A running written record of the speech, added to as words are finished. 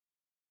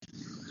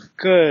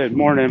Good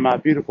morning, my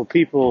beautiful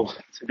people.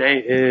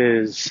 Today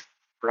is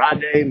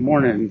Friday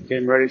morning,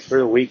 getting ready for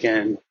the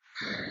weekend.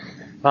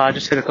 I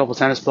just hit a couple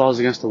tennis balls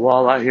against the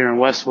wall out here in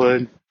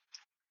Westwood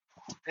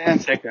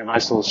and taking a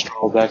nice little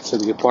stroll back to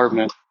the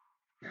apartment.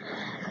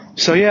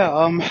 So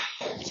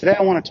today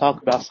I want to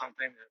talk about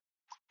something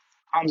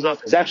that comes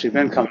up, has actually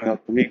been coming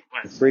up for me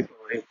quite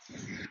frequently,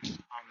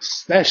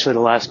 especially the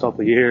last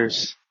couple of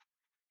years.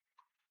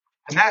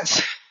 And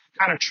that's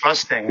kind of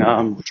trusting.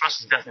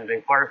 Trust is definitely a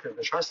big part of it,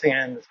 but trusting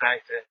in the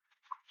fact that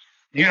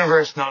the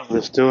universe knows what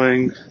it's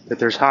doing, that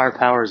there's higher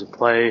powers at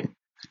play,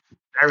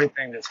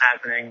 everything that's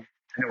happening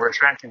and that we're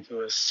attracting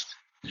to us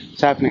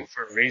is happening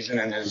for a reason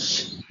and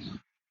is,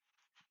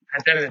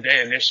 at the end of the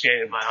day,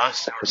 initiated by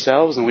us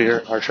ourselves, and we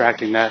are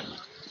attracting that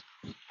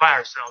by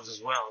ourselves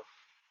as well.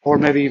 Or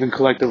maybe even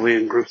collectively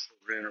in groups that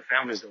we're in or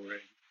families that we're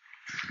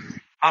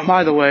in.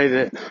 By the way,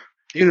 that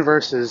the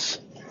universe is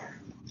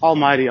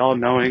almighty,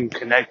 all-knowing,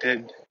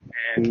 connected,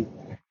 and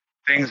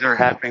things that are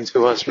happening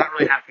to us, not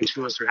really happening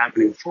to us, they're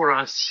happening for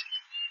us.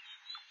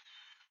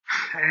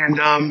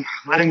 And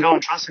letting go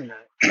and trusting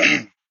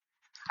that.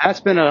 That's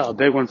been a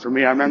big one for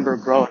me. I remember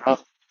growing up,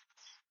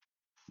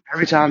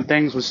 every time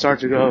things would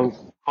start to go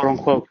quote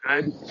unquote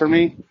good for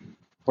me,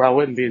 where I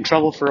wouldn't be in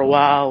trouble for a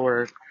while,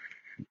 where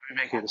I'd be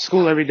making it to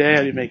school every day,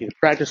 I'd be making it to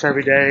practice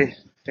every day,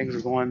 things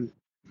were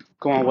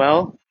going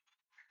well.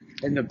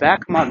 In the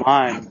back of my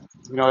mind,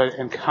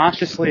 and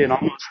consciously and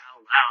almost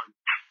out loud,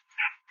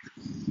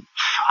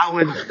 I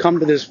would come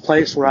to this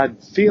place where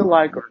I'd feel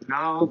like or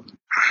know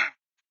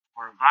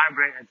or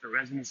vibrate at the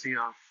resonancy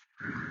of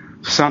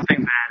something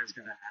bad is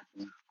going to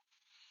happen.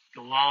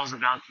 The wall's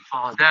about to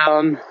fall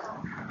down.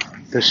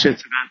 The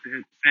shit's about to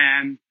hit the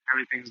fan.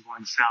 Everything's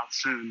going south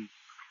soon.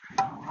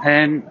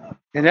 And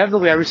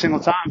inevitably, every single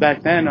time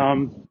back then,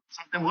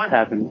 something would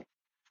happen.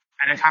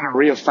 And it kind of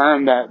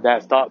reaffirmed that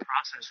thought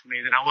process for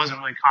me that I wasn't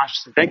really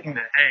consciously thinking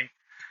that, hey,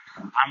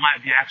 I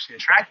might be actually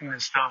attracting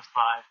this stuff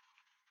by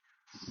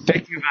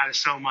thinking about it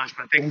so much,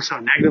 by thinking so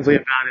negatively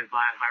about it,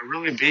 by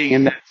really being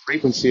in that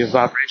frequency of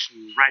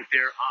vibration right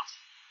there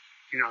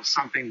of,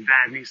 something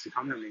bad needs to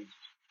come to me.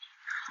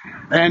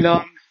 And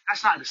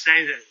that's not to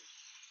say that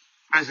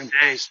present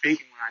day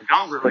speaking, when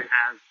I don't really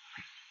have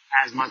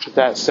as much of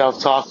that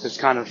self-talk that's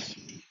kind of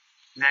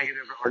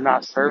negative or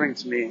not serving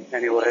to me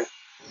anyway,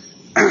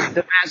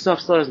 the bad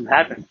stuff still doesn't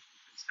happen. It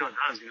still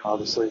does,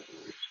 obviously.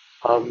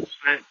 But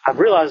I've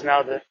realized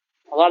now that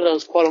a lot of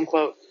those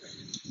quote-unquote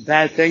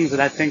bad things that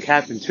I think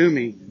happen to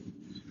me,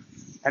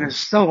 and it's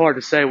so hard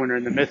to say when you're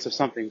in the midst of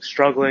something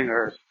struggling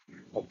or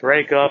a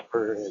breakup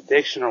or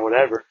addiction or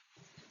whatever,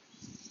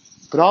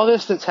 but all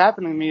this that's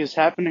happening to me is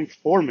happening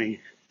for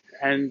me.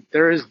 And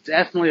there is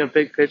definitely a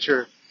big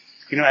picture,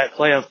 at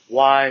play of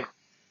why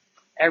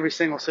every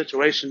single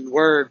situation,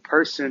 word,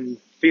 person,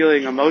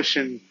 feeling,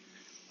 emotion,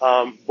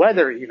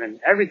 weather even,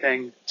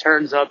 everything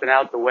turns up and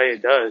out the way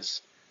it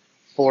does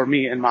for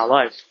me in my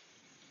life.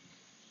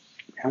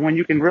 And when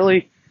you can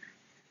really,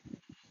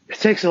 it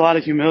takes a lot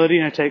of humility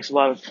and it takes a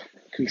lot of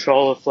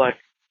control of like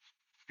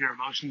your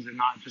emotions and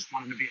not just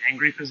wanting to be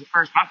angry. Because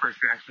my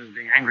first reaction is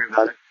being angry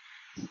about it.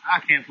 I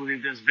can't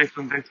believe this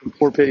victim,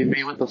 poor pity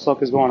me, what the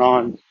fuck is going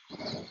on?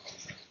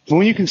 But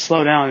when you can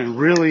slow down and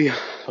really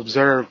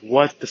observe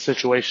what the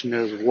situation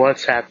is,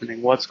 what's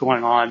happening, what's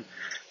going on,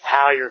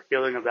 how you're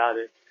feeling about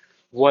it,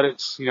 what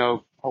it's,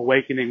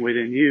 awakening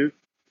within you,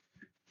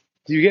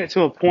 you get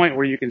to a point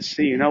where you can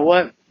see, you know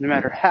what, no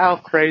matter how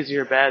crazy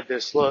or bad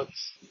this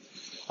looks,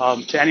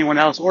 to anyone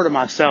else or to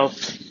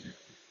myself,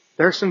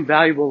 there's some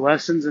valuable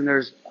lessons and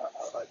there's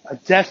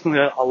definitely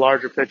a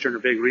larger picture and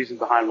a big reason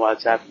behind why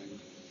it's happening.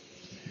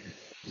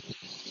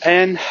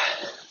 And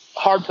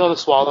hard pill to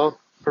swallow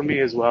for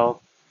me as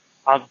well.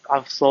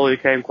 I've slowly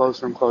came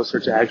closer and closer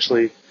to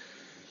actually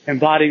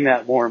embodying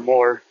that more and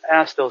more, and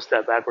I still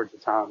step backwards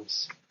at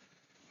times.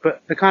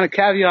 But the kind of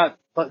caveat,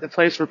 but the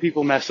place where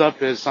people mess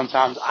up is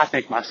sometimes, I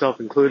think myself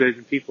included,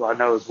 and people I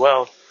know as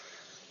well,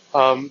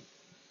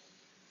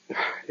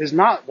 is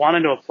not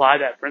wanting to apply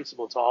that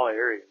principle to all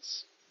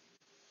areas.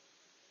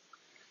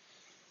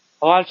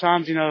 A lot of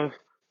times,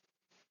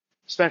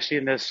 especially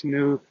in this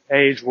new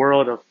age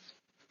world of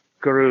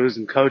gurus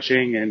and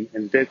coaching and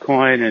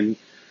Bitcoin and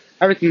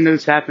everything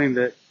new's happening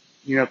that,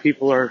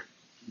 people are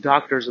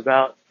doctors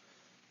about,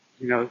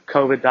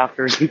 COVID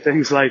doctors and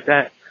things like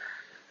that.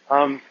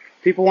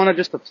 People want to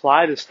just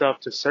apply this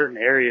stuff to certain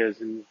areas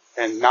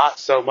and not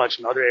so much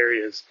in other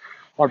areas,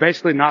 or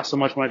basically not so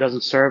much when it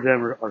doesn't serve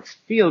them or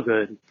feel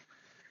good.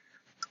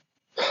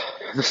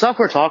 The stuff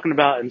we're talking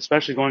about, and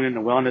especially going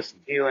into wellness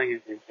and healing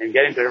and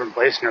getting to a different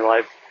place in your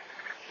life,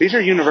 these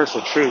are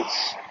universal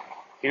truths.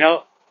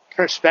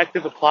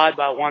 Perspective applied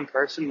by one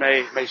person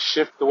may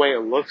shift the way it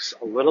looks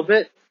a little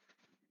bit,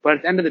 but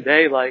at the end of the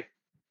day, like,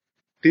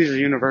 these are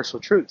universal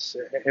truths,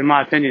 in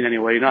my opinion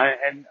anyway, and I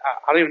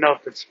don't even know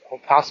if it's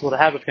possible to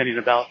have opinion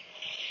about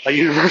a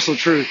universal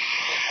truth.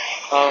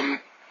 I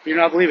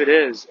believe it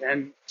is,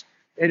 and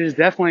it is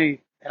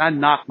definitely, and I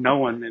knock no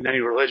one in any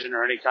religion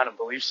or any kind of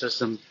belief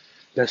system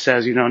that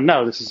says,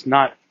 no, this is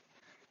not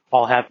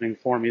all happening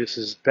for me. This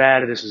is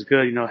bad, this is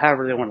good,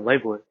 however they want to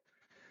label it.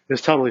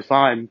 It's totally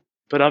fine.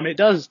 But it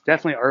does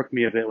definitely irk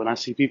me a bit when I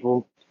see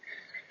people,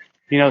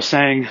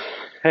 saying,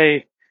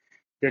 "Hey,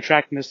 you're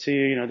attracting this to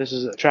you. This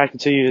is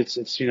attracted to you.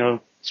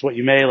 It's what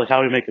you made. Like,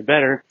 how do we make it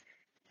better?"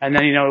 And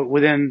then,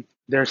 within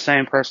their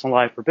same personal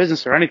life or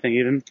business or anything,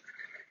 even,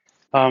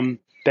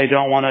 they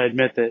don't want to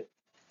admit that,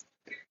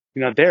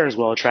 they're as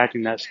well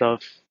attracting that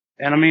stuff.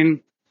 And I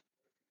mean,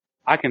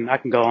 I can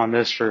go on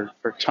this for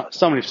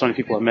so many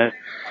people I met,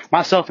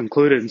 myself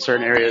included in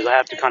certain areas. I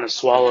have to kind of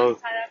swallow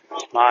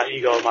my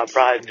ego and my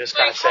pride and just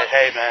kind of say,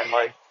 "Hey, man,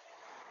 like,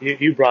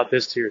 you brought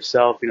this to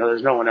yourself.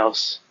 There's no one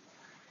else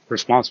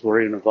responsible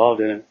or even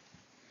involved in it."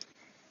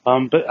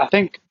 But I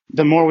think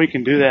the more we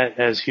can do that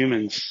as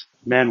humans,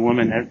 men,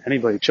 women,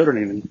 anybody,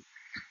 children even,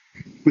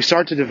 we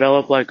start to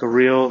develop like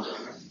a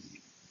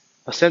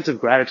sense of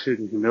gratitude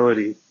and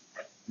humility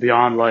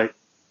beyond like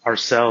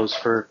ourselves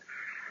for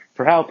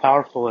how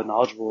powerful and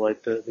knowledgeable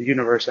like the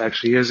universe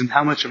actually is and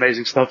how much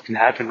amazing stuff can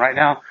happen. Right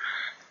now,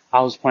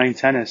 I was playing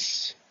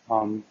tennis,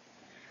 and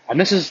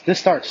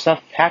stuff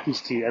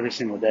happens to you every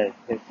single day.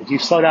 If you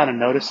slow down and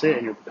notice it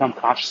and you become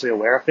consciously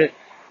aware of it,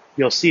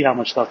 you'll see how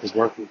much stuff is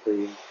working for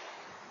you.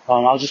 I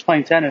was just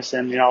playing tennis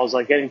and, I was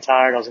like getting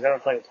tired. I was like, I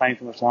don't play playing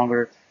too much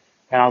longer.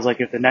 And I was like,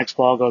 if the next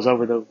ball goes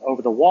over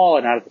the wall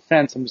and out of the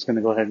fence, I'm just going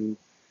to go ahead and,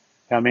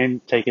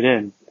 take it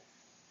in.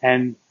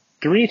 And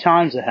 3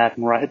 times it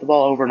happened where I hit the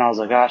ball over and I was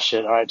like, ah,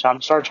 shit. All right, time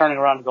to start turning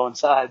around and go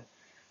inside.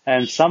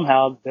 And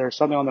somehow there's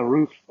something on the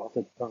roof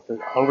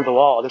over the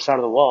wall, other side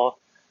of the wall,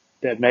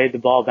 that made the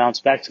ball bounce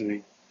back to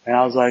me. And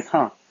I was like,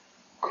 huh,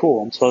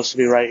 cool. I'm supposed to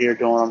be right here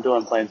doing what I'm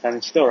doing, playing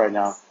tennis still right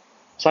now.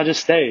 So I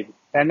just stayed.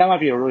 And that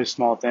might be a really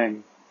small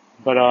thing,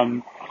 but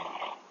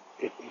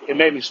it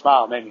made me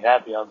smile, it made me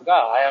happy. I was like,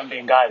 I am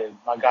being guided.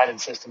 My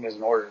guidance system is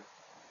in order.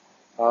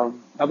 I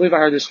believe I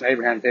heard this from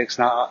Abraham Hicks.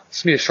 Now, this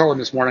is going to be a short one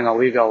this morning. I'll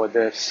leave y'all with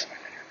this.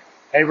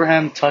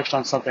 Abraham touched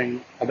on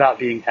something about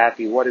being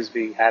happy. What is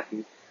being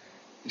happy?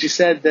 She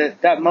said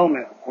that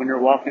moment when you're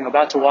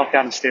about to walk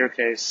down the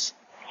staircase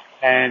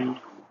and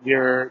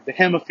the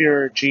hem of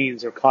your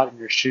jeans are caught in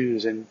your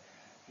shoes and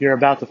you're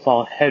about to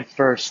fall head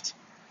first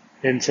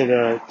into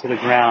the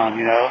ground,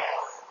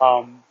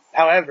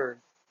 however,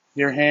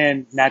 your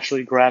hand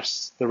naturally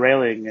grasps the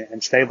railing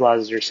and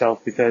stabilizes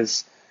yourself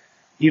because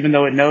even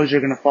though it knows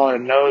you're going to fall, it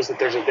knows that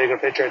there's a bigger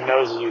picture, it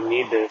knows that you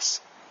need this,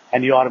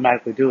 and you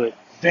automatically do it.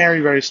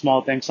 Very, very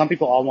small thing. Some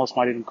people almost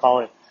might even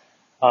call it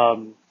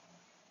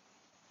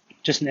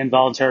just an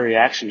involuntary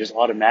reaction, just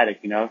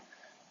automatic,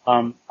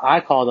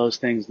 I call those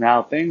things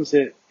now things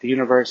that the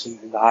universe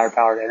and the higher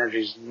powered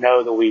energies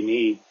know that we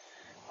need.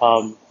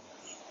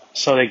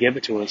 So they give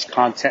it to us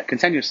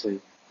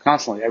continuously,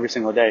 constantly, every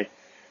single day.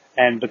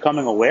 And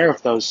becoming aware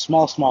of those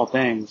small, small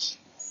things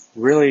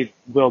really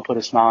will put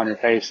a smile on your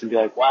face and be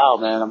like, wow,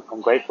 man,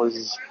 I'm grateful. This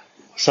is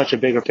such a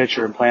bigger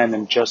picture and plan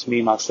than just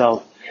me,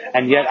 myself.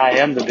 And yet I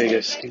am the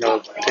biggest,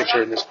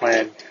 picture in this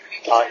plan,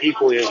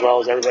 equally as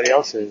well as everybody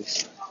else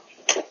is.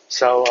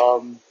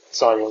 So,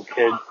 sorry, little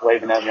kid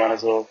waving at me on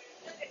his little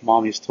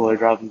mommy's toy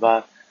driving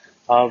by.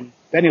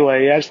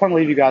 Anyway, I just want to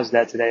leave you guys with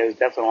that today. It was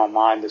definitely on my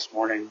mind this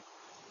morning.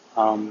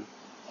 I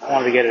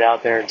wanted to get it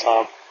out there and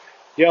talk.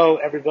 Yo,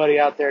 everybody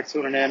out there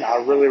tuning in,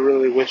 I really,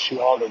 really wish you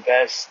all the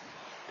best.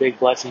 Big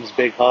blessings,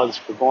 big hugs.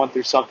 If you're going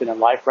through something in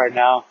life right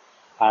now,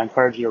 I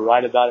encourage you to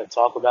write about it,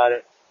 talk about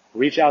it,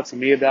 reach out to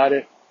me about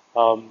it.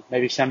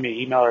 Maybe send me an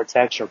email or a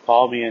text or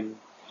call me and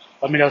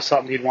let me know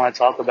something you'd want to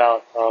talk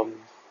about on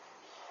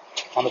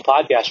the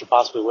podcast or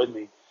possibly with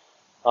me.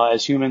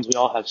 As humans, we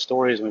all have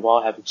stories and we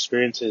all have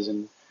experiences,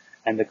 and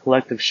the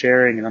collective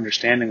sharing and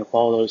understanding of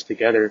all those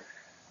together,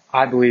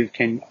 I believe,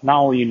 can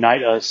not only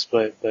unite us,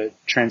 but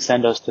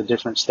transcend us to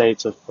different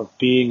states of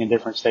being and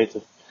different states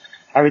of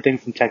everything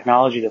from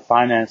technology to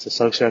finance to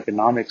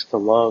socioeconomics to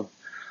love,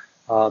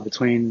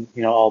 between,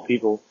 all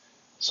people.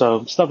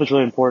 So stuff is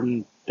really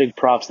important. Big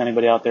props to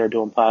anybody out there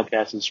doing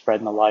podcasts and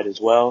spreading the light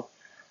as well.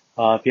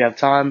 If you have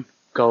time,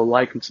 go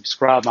like and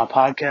subscribe my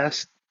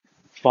podcast,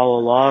 follow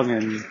along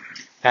and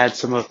add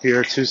some of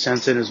your 2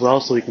 cents in as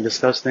well so we can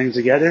discuss things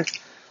together.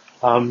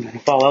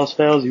 If all else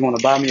fails, you want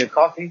to buy me a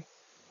coffee.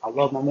 I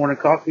love my morning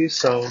coffee,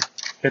 so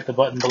hit the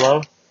button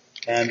below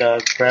and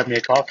grab me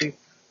a coffee.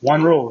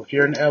 One rule, if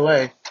you're in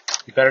LA,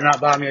 you better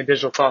not buy me a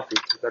digital coffee.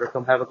 You better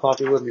come have a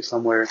coffee with me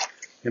somewhere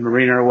in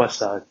Marina or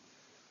Westside.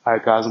 All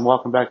right, guys, I'm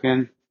walking back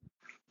in.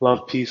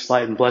 Love, peace,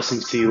 light, and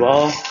blessings to you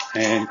all,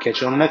 and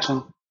catch you on the next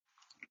one.